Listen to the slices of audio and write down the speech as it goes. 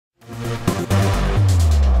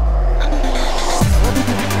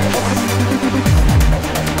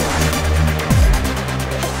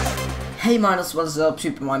Hey miners, what's up?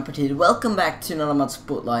 SuperMinepod here. Welcome back to another mod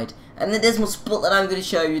spotlight. And in this mod spotlight I'm going to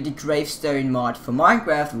show you the GraveStone mod for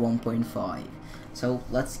Minecraft 1.5. So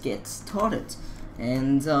let's get started.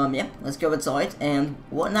 And yeah, let's go outside. And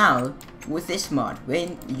what now? With this mod,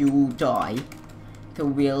 when you die, there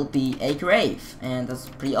will be a grave, and that's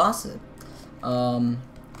pretty awesome.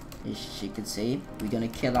 As you can see, we're gonna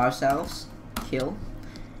kill ourselves.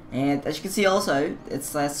 And as you can see also,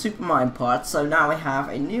 it's a SuperMinepod, so now I have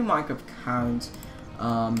a new Minecraft account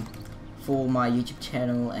for my YouTube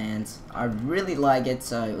channel, and I really like it,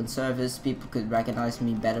 so on servers people could recognize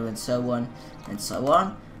me better and so on,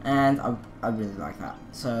 and I really like that.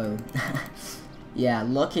 So yeah,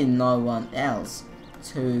 lucky no one else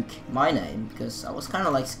took my name, because I was kind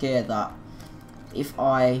of like scared that if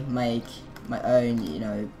I make my own, you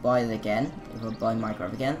know, buy it again, if I buy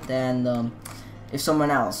Minecraft again, then if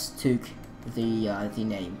someone else took the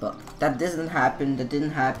name, but that didn't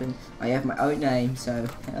happen. I have my own name, so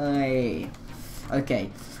hey. Okay,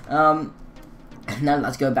 now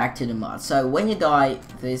let's go back to the mod. So when you die,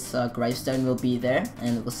 this gravestone will be there,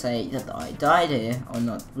 and it will say that I died here, or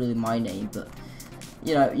not really my name, but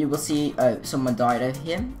you know, you will see, oh, someone died over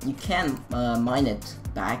here. You can mine it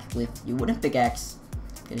back with your wooden pickaxe.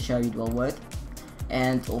 I'm gonna show you it will work,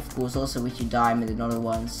 and of course also with your diamond and other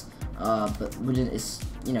ones. But wooden is,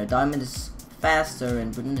 you know, diamond is faster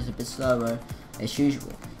and wooden is a bit slower as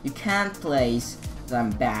usual. You can place them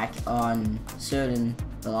back on certain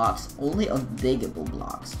blocks, only on diggable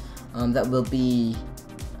blocks. That will be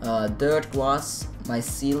dirt, grass,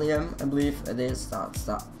 mycelium, I believe it is. That's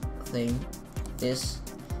that thing. This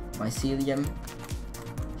mycelium.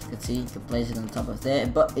 You can see you can place it on top of there,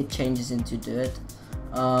 but it changes into dirt.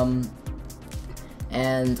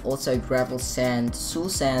 And also gravel, sand, soil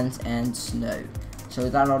sand, and snow. So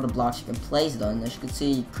that are the blocks you can place it on. As you can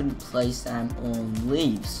see, you couldn't place them on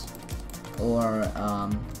leaves. Or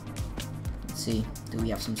let's see, do we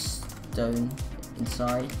have some stone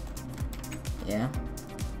inside? Yeah,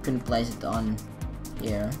 couldn't place it on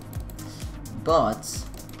here. But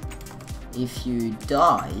if you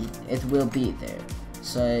die, it will be there.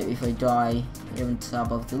 So if I die here on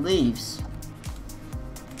top of the leaves,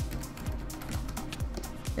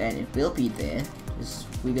 then it will be there. Just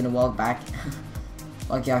we're gonna walk back.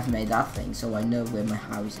 Lucky I've made that thing, so I know where my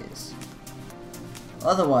house is.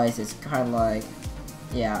 Otherwise, it's kind of like,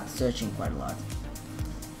 yeah, searching quite a lot.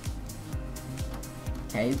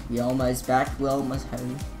 Okay, we're almost back. We're almost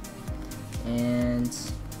home, and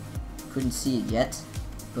couldn't see it yet,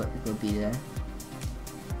 but it will be there.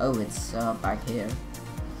 Oh, it's back here.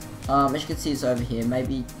 As you can see, it's over here.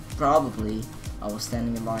 Maybe, probably, I was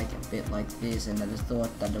standing like a bit like this, and I just thought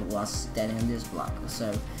that it was standing on this block or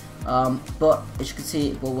so. But as you can see,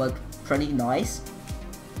 it will work pretty nice.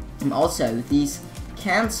 And also, these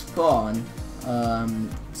can spawn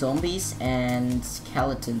zombies and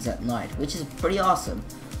skeletons at night, which is pretty awesome.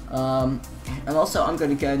 And also, I'm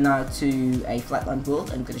going to go now to a flatland world.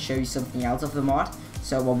 I'm going to show you something else of the mod.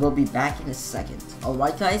 So I will be back in a second.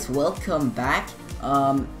 Alright guys, welcome back.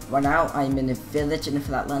 Right now I'm in a village in the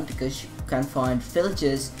flatland, because you can find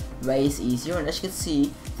villages ways easier, and as you can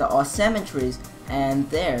see, there are cemeteries, and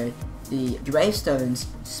there the gravestones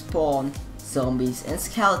spawn zombies and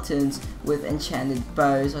skeletons with enchanted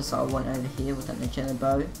bows. I saw one over here with an enchanted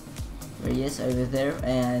bow. There he is over there,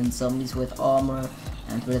 and zombies with armor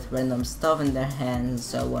and with random stuff in their hands and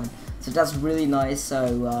so on. So that's really nice.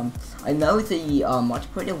 So I know the much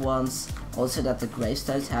prettier ones also, that the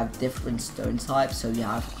gravestones have different stone types. So you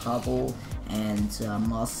have cobble and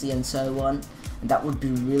mossy and so on, and that would be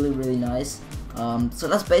really nice. So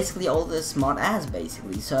that's basically all this mod has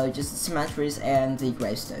basically. So just the cemeteries and the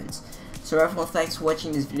gravestones. So everyone, thanks for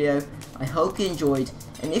watching this video. I hope you enjoyed,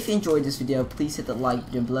 and if you enjoyed this video, please hit the like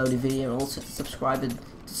button below the video, and also to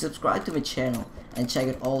subscribe to my channel and check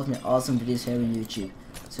out all of my awesome videos here on YouTube.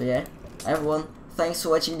 So yeah, everyone, thanks for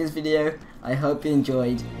watching this video. I hope you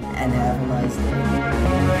enjoyed, and have a nice day.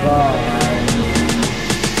 Bye.